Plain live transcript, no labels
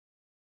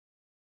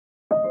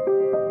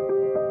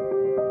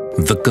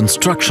The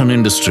construction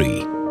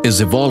industry is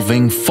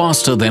evolving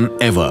faster than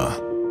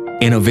ever.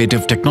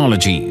 Innovative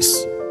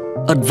technologies,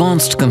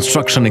 advanced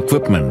construction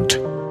equipment,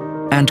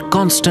 and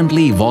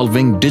constantly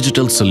evolving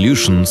digital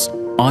solutions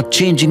are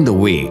changing the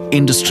way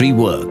industry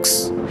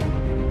works.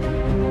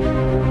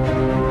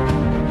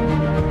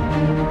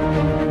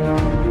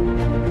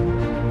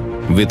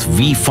 With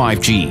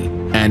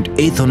V5G and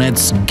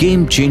Aethonet's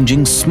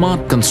game-changing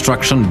smart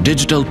construction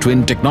digital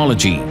twin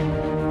technology,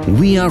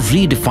 we are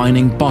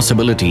redefining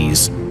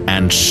possibilities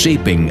and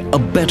shaping a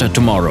better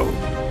tomorrow.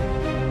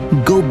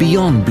 Go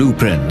beyond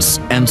blueprints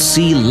and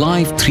see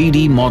live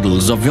 3D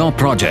models of your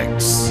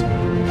projects.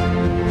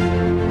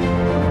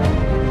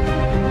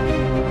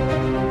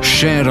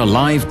 Share a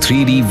live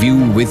 3D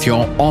view with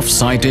your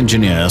off-site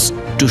engineers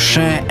to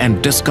share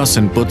and discuss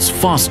inputs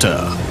faster.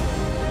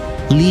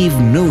 Leave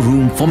no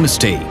room for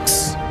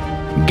mistakes.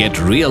 Get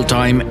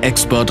real-time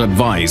expert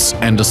advice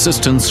and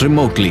assistance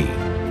remotely.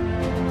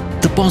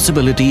 The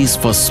possibilities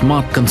for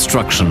smart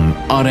construction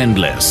are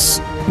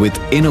endless with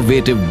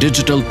innovative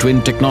digital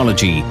twin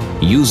technology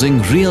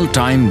using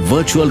real-time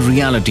virtual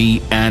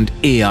reality and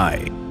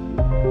AI.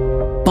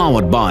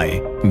 Powered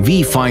by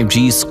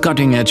V5G's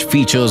cutting-edge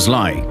features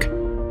like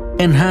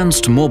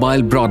enhanced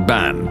mobile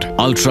broadband,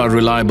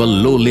 ultra-reliable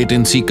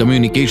low-latency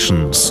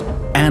communications,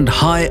 and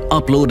high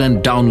upload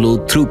and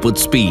download throughput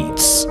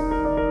speeds.